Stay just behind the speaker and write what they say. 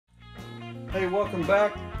Hey, welcome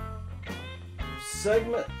back.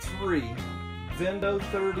 Segment 3, Vendo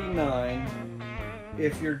 39.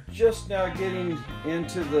 If you're just now getting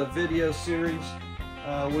into the video series,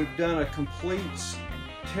 we've done a complete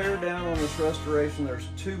tear down on this restoration. There's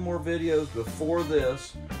 2 more videos before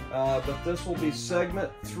this, but this will be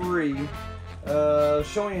segment 3,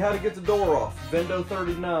 showing you how to get the door off. Vendo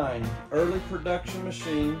 39, early production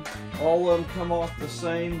machine. All of them come off the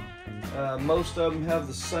same. Most of them have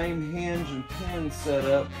the same hinge and pin set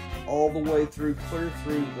up all the way through, clear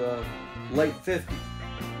through the late 50s.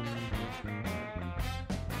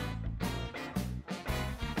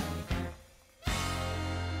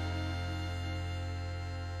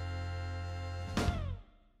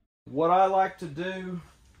 What I like to do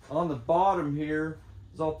on the bottom here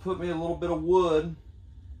is I'll put me a little bit of wood,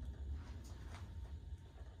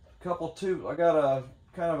 I got a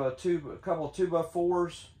couple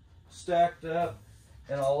 2x4s stacked up,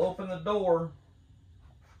 and I'll open the door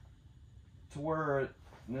to where it,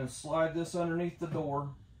 and then slide this underneath the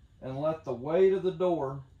door and let the weight of the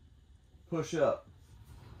door push up.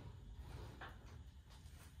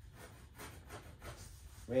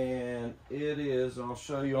 And it is, I'll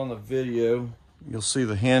show you on the video, you'll see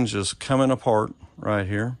the hinges coming apart right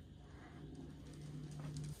here.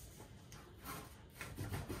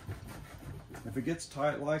 If it gets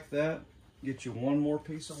tight like that, get you one more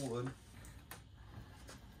piece of wood.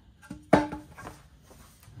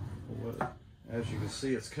 As you can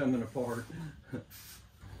see, it's coming apart.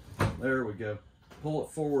 There we go. Pull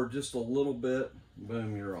it forward just a little bit,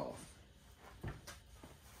 boom, you're off.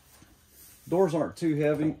 Doors aren't too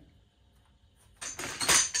heavy.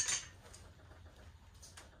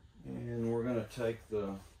 And we're gonna take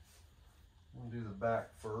we'll do the back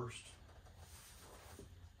first.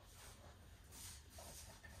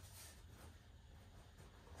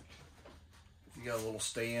 If you got a little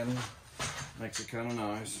stand, makes it kind of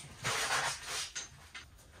nice.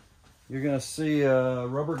 You're gonna see a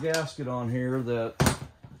rubber gasket on here that's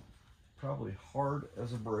probably hard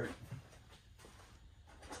as a brick.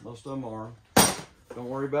 Most of them are. Don't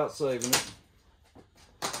worry about saving it.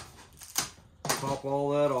 Pop all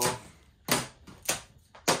that off.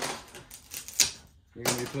 You're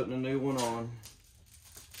gonna be putting a new one on.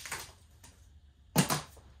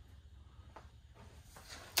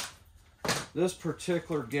 This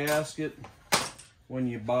particular gasket, when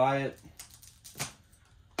you buy it,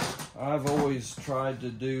 I've always tried to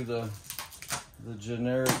do the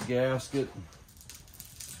generic gasket,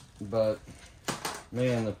 but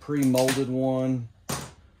man, the pre-molded one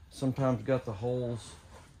sometimes got the holes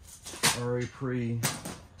already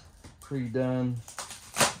pre-done.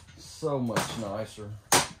 So much nicer.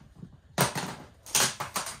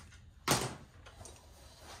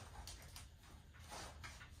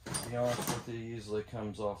 To be honest with you, it usually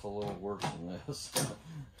comes off a little worse than this.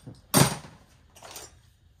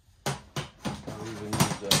 I've even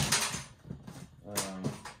used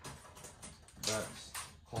a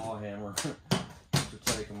claw hammer to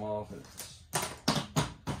take them off. It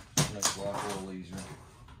makes life a little easier.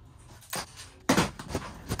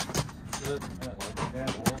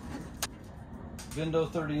 Vendo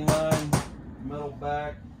 39, metal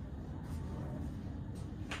back,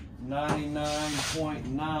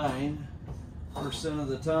 99.9% of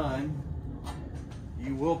the time,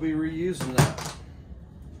 you will be reusing that.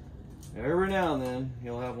 Every now and then,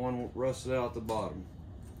 you'll have one rusted out at the bottom.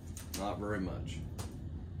 Not very much.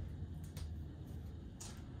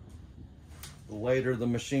 The later the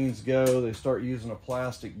machines go, they start using a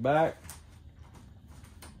plastic back.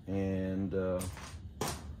 And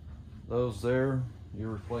those there,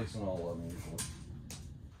 you're replacing all of them usually.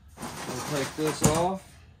 We'll take this off.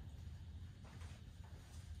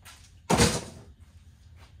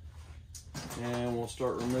 And we'll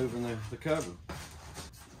start removing the cover.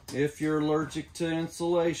 If you're allergic to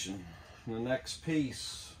insulation, the next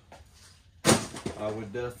piece, I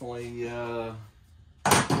would definitely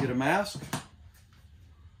get a mask,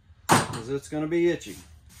 because it's going to be itchy.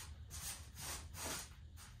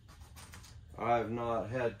 I have not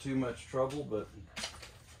had too much trouble, but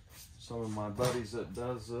some of my buddies that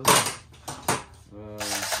does this,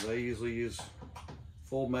 they usually use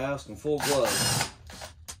full mask and full gloves.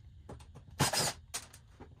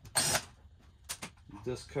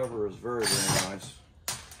 This cover is very, very nice.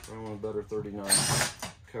 Probably one of the better 39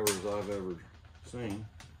 covers I've ever seen.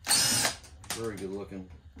 Very good looking.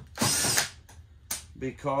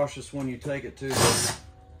 Be cautious when you take it to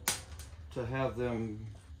have them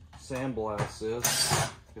sandblast this.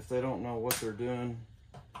 If they don't know what they're doing,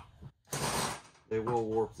 they will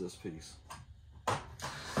warp this piece.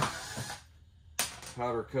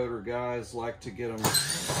 Powder coater guys like to get them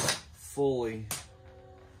fully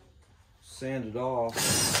sanded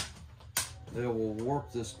off, they will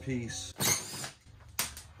warp this piece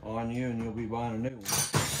on you and you'll be buying a new one.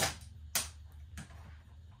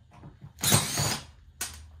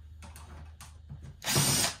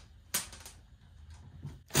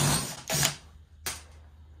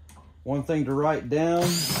 One thing to write down,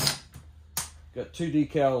 got two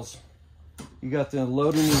decals. You got the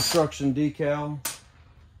loading instruction decal,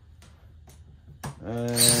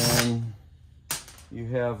 and you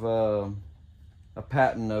have a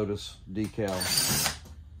patent notice decal.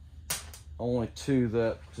 Only two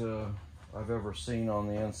that I've ever seen on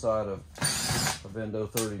the inside of a Vendo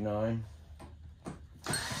 39.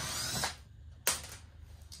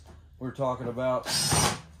 We're talking about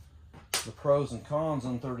the pros and cons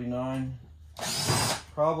on 39.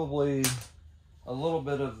 Probably a little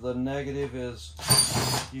bit of the negative is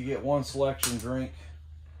you get one selection drink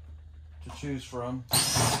to choose from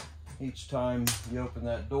each time you open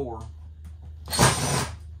that door. It's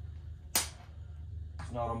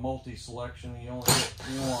not a multi-selection, you only get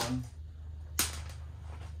one.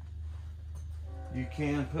 You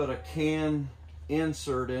can put a can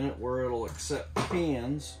insert in it where it'll accept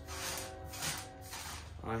cans.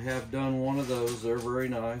 I have done one of those. They're very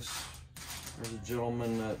nice. There's a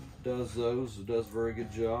gentleman that does those, who does a very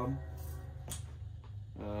good job.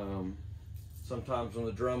 Sometimes when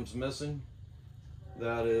the drum's missing,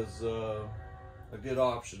 that is a good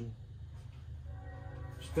option.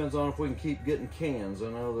 Just depends on if we can keep getting cans.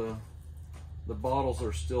 I know the bottles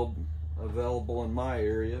are still available in my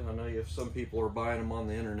area. I know some people are buying them on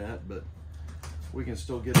the internet, but we can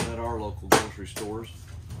still get them at our local grocery stores.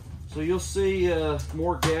 So you'll see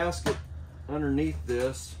more gasket underneath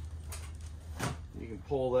this. You can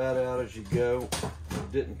pull that out as you go.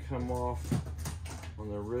 It didn't come off on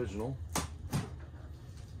the original.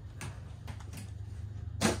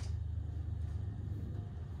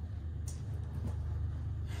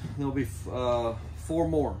 There'll be 4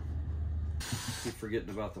 more. Keep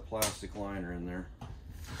forgetting about the plastic liner in there.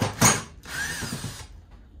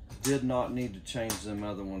 Did not need to change them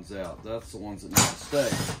other ones out. That's the ones that need to stay.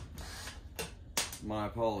 My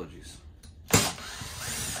apologies.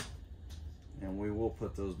 And we will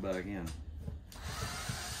put those back in.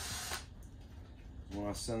 When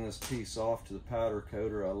I send this piece off to the powder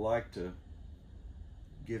coater, I like to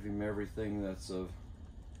give him everything that's of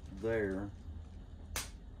there.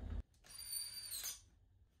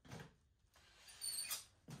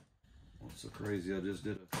 What's so crazy? I just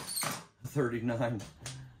did a 39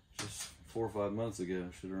 just 4 or 5 months ago.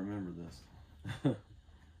 I should have remembered this.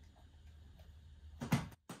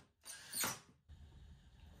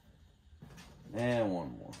 And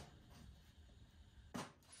one more.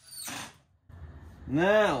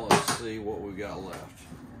 Now let's see what we got left.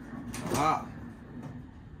 Aha!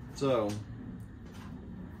 So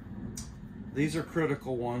these are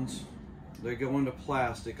critical ones. They go into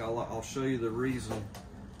plastic. I'll show you the reason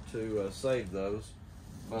to save those.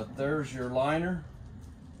 But there's your liner.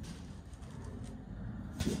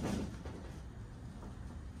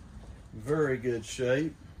 Very good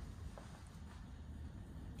shape.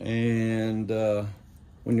 And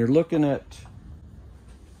when you're looking at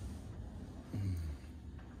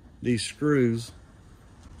these screws,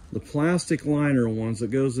 the plastic liner ones that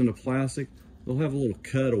goes into plastic, they'll have a little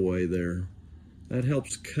cutaway there. That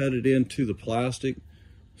helps cut it into the plastic.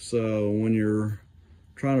 So when you're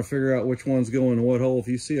trying to figure out which one's going in what hole, if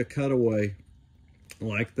you see a cutaway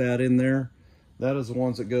like that in there, that is the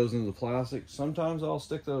ones that goes into the plastic. Sometimes I'll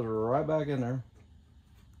stick those right back in there.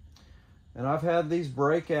 And I've had these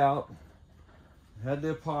break out, had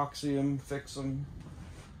to epoxy them, fix them.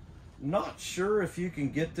 Not sure if you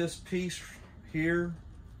can get this piece here.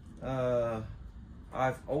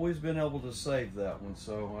 I've always been able to save that one,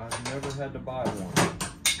 so I've never had to buy one.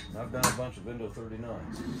 I've done a bunch of Vendo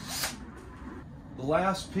 39s. The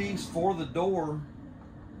last piece for the door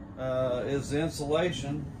is the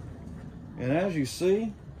insulation. And as you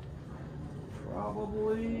see,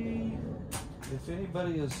 probably, if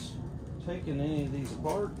anybody has taken any of these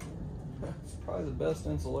apart, it's probably the best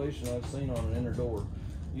insulation I've seen on an inner door.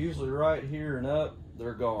 Usually right here and up,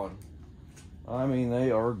 they're gone. I mean,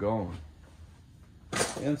 they are gone.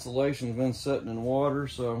 The insulation's been sitting in water,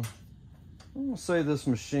 so I'm gonna say this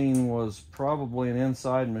machine was probably an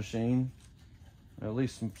inside machine, at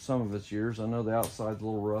least some of its years. I know the outside's a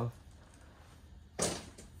little rough,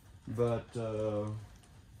 but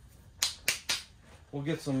we'll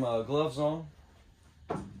get some gloves on.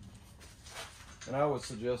 And I would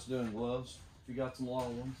suggest doing gloves if you got some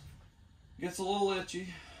long ones. Gets a little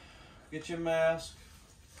itchy. Get you a mask.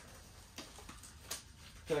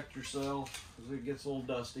 Protect yourself because it gets a little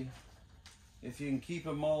dusty. if you can keep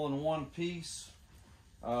them all in one piece,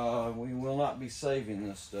 we will not be saving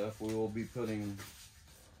this stuff. We will be putting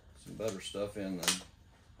some better stuff in than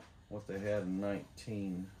what they had in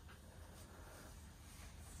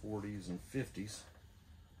 1940s and 50s.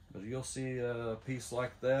 But you'll see a piece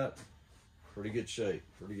like that, pretty good shape,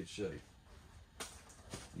 pretty good shape.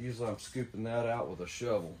 Usually I'm scooping that out with a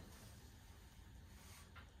shovel.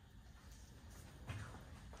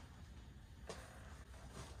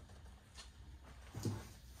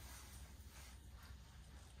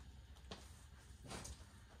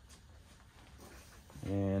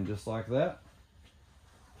 And just like that,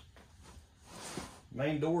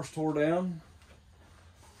 main door's tore down.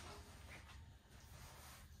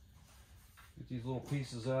 Get these little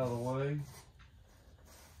pieces out of the way.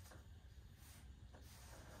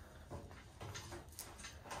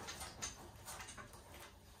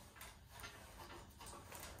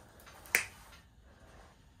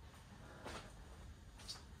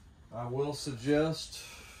 I will suggest,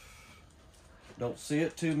 don't see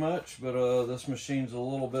it too much, but this machine's a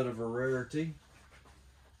little bit of a rarity,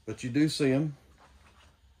 but you do see them.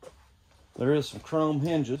 There is some chrome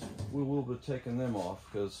hinges. We will be taking them off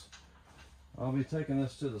because I'll be taking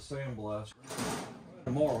this to the sandblaster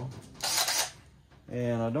tomorrow,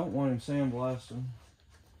 and I don't want him sandblasting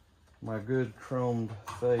my good chromed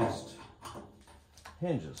faced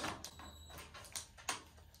hinges.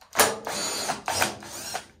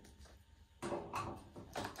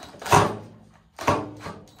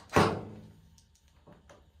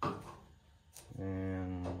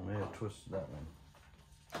 And I may have twisted that one.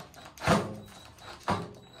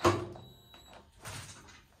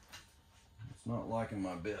 It's not liking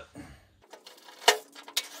my bit.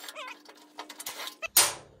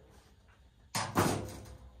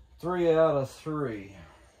 Three out of three.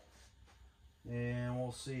 And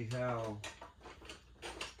we'll see how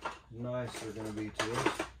nice they're going to be to us.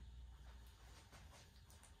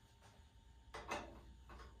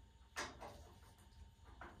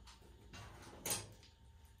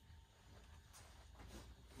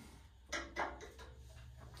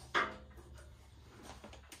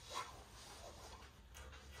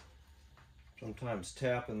 Sometimes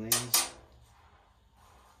tapping these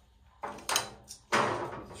with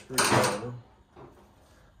a screwdriver.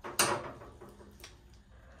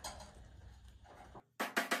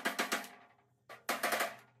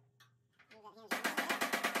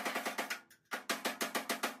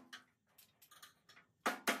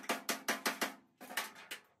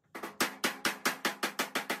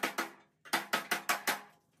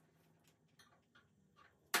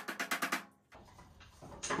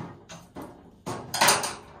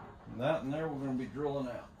 That and there we're going to be drilling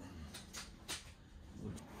out.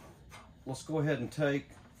 Let's go ahead and take,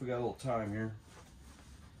 if we got a little time here.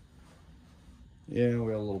 Yeah,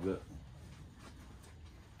 we got a little bit.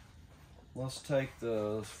 Let's take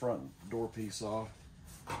the front door piece off.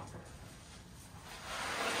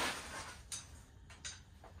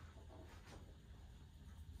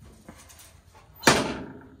 We'll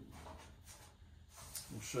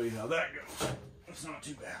show you how that goes. It's not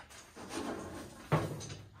too bad.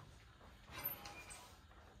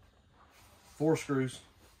 4 screws.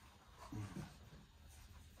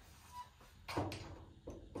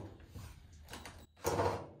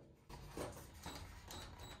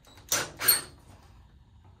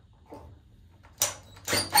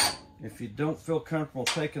 If you don't feel comfortable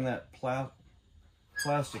taking that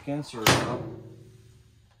plastic insert out,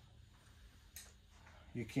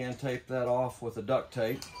 you can tape that off with a duct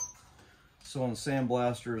tape. So when the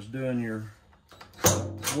sandblaster is doing your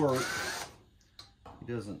work,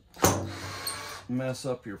 he doesn't mess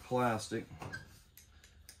up your plastic.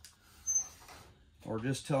 Or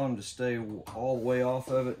just tell him to stay all the way off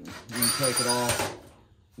of it. You can take it off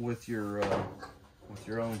with your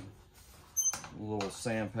own little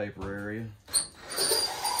sandpaper area.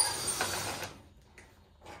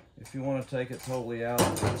 If you want to take it totally out,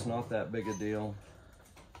 it's not that big a deal.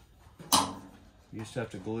 You just have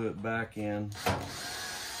to glue it back in.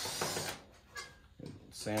 The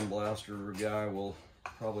sandblaster guy will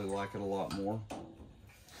probably like it a lot more.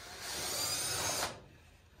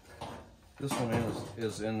 This one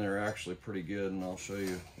is in there actually pretty good, and I'll show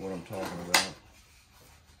you what I'm talking about.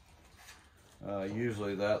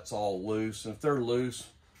 Usually that's all loose. If they're loose,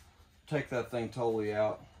 take that thing totally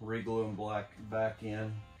out, re-glue them back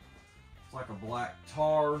in. It's like a black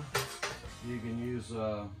tar. You can use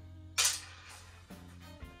a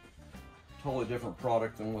totally different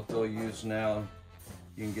product than what they'll use now.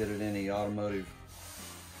 You can get it in any automotive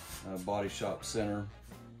body shop center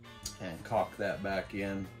and caulk that back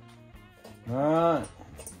in. All right,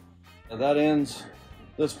 now that ends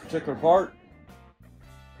this particular part.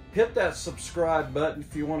 Hit that subscribe button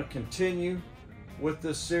if you want to continue with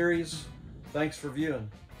this series. Thanks for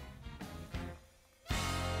viewing.